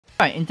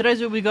Alright, in today's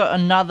video we got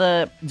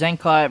another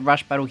Zenkai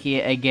rush battle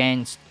here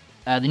against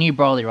the new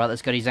BROLY, right?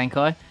 That's got his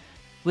Zenkai,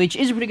 which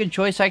is a pretty good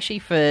choice actually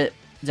for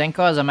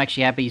Zenkais. I'm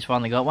actually happy he's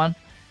finally got one.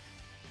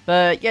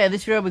 But yeah,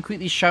 this video we're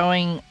quickly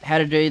showing how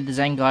to do the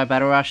Zenkai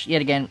battle rush.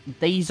 Yet again,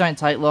 these don't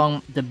take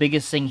long. The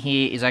biggest thing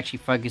here is actually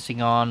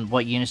focusing on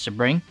what units to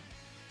bring.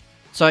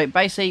 So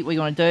basically what you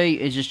want to do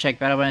is just check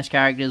battle bonus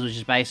characters, which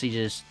is basically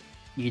just,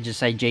 you can just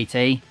say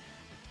GT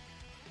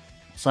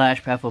 /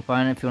 powerful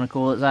opponent if you want to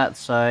call it that.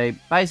 So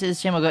basically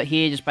this team I got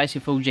here, just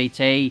basically full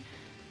GT.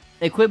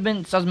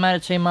 Equipment doesn't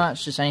matter too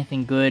much, just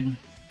anything good.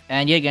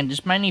 And yeah, again,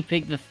 just mainly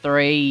pick the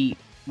three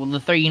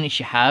units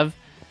you have.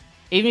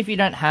 Even if you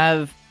don't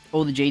have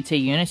all the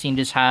GT units, you can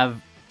just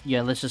have,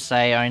 let's just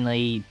say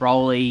only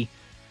BROLY,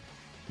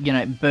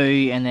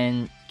 Boo, and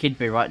then Kid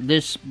Boo, right?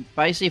 Just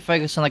basically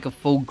focus on like a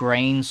full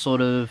green sort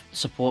of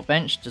support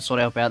bench to sort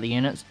of help out the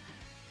units.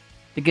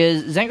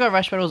 Because Zenkai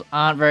rush battles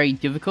aren't very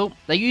difficult.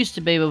 They used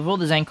to be, but with all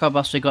the Zenkai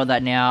buffs we got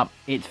that now,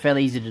 it's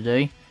fairly easy to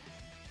do.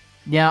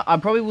 Now, I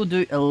probably will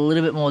do a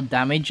little bit more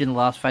damage in the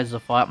last phase of the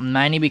fight,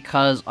 mainly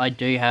because I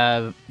do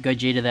have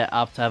Gogeta there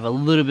up to have a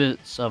little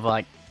bit of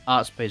like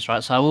arts boost,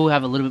 right? So I will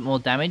have a little bit more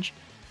damage.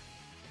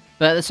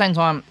 But at the same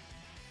time,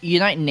 you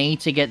don't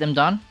need to get them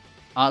done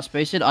arts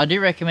boosted. I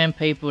do recommend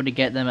people to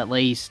get them at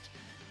least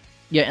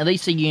a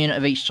unit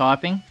of each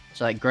typing.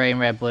 So like green,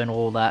 red, blue, and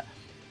all that.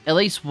 At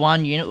least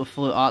one unit with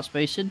full arts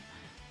boosted.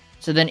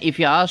 So then if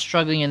you are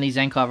struggling in these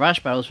Zenkai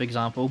rush battles, for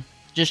example,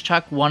 just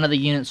chuck one of the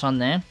units on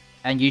there,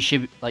 and you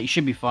should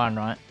be fine,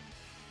 right?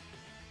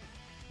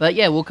 But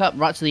yeah, we'll cut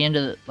right to the end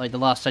of the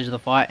last stage of the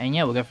fight, and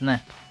yeah, we'll go from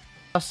there.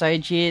 Last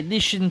stage here,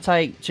 this shouldn't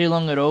take too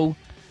long at all.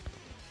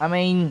 I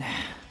mean,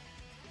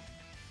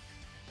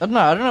 I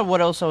don't know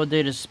what else I would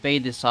do to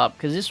speed this up,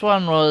 because this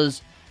one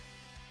was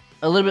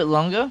a little bit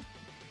longer.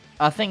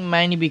 I think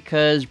mainly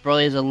because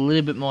BROLY has a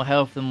little bit more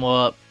health than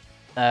what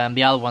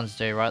the other ones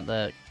do, right?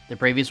 The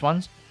previous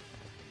ones.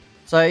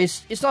 So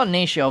it's not an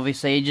issue,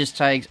 obviously. It just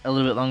takes a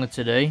little bit longer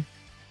to do.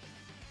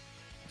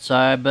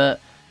 So, but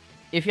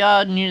if you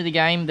are new to the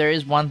game, there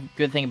is one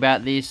good thing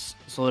about this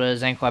sort of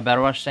Zenkai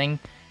battle rush thing,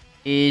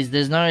 is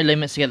there's no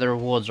limits to get the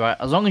rewards, right?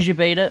 As long as you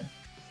beat it,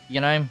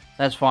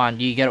 that's fine.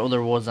 You get all the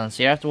rewards done.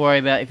 So you don't have to worry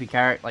about if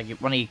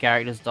if one of your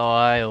characters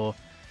die or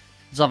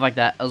stuff like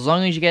that. As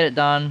long as you get it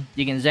done,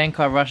 you can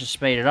Zenkai rush to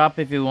speed it up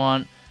if you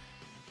want.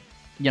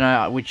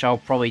 Which I'll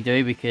probably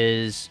do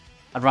because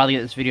I'd rather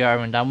get this video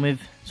over and done with,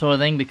 sort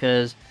of thing.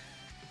 Because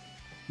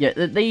yeah,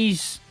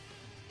 these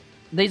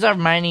are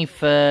mainly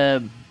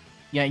for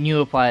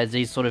newer players.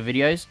 These sort of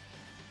videos,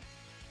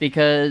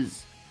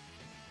 because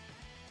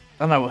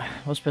I don't know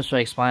what's the best way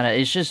to explain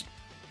it. It's just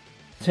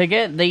to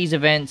get these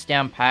events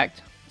down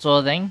packed,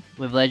 sort of thing,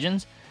 with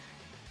Legends,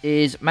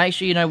 is make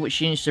sure you know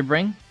which units to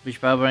bring, which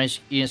battle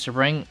bonus units to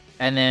bring,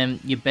 and then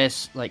your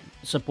best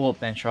support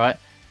bench, right?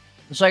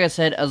 So like I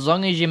said, as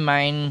long as your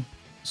main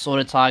sort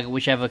of target,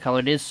 whichever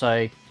color it is,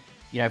 so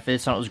for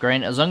this one it was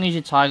green, as long as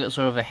you target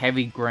sort of a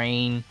heavy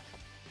green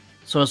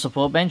sort of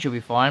support bench, you'll be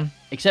fine.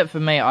 Except for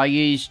me, I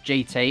used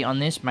GT on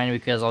this, mainly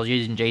because I was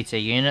using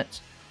GT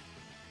units.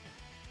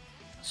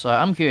 So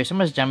I'm curious, how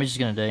much damage is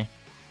going to do?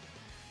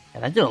 Yeah,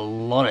 they did a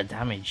lot of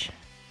damage.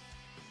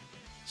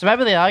 So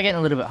maybe they are getting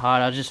a little bit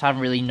hard, I just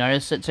haven't really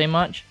noticed it too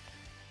much.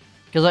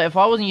 Because if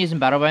I wasn't using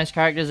battle bonus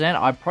characters then,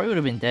 I probably would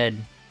have been dead.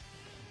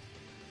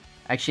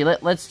 Actually,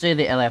 let's do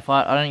the LF.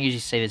 I don't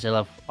usually see this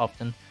LF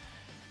often.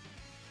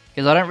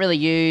 Because I don't really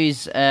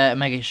use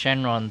Mega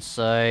Shenron,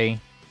 so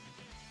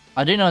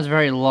I do know it's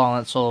very long,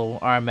 that's all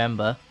I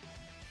remember.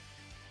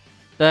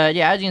 But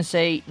yeah, as you can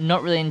see,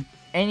 not really in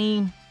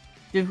any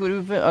difficulty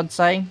with it, I'd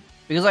say.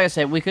 Because like I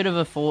said, we could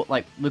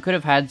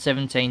have had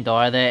 17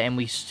 die there, and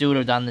we still would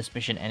have done this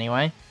mission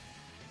anyway.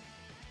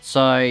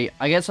 So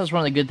I guess that's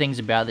one of the good things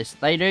about this.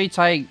 They do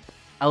take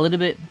a little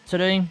bit to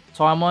do,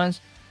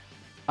 time-wise.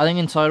 I think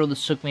in total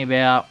this took me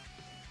about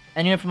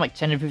anywhere from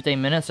 10 to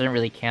 15 minutes. I don't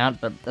really count,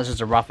 but that's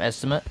just a rough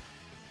estimate.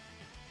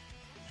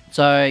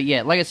 So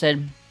yeah, like I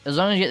said, as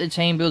long as you get the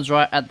team builds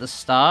right at the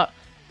start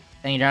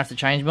and you don't have to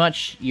change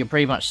much, you're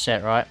pretty much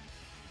set, right?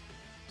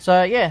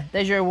 So yeah,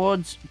 there's your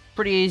rewards.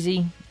 Pretty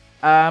easy.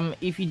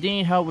 If you do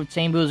need help with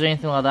team builds or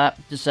anything like that,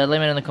 just let me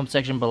know in the comment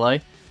section below.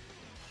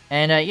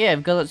 And yeah, if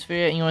you got this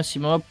video and you want to see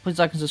more, please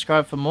like and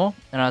subscribe for more.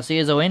 And I'll see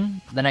you all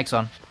in the next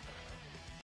one.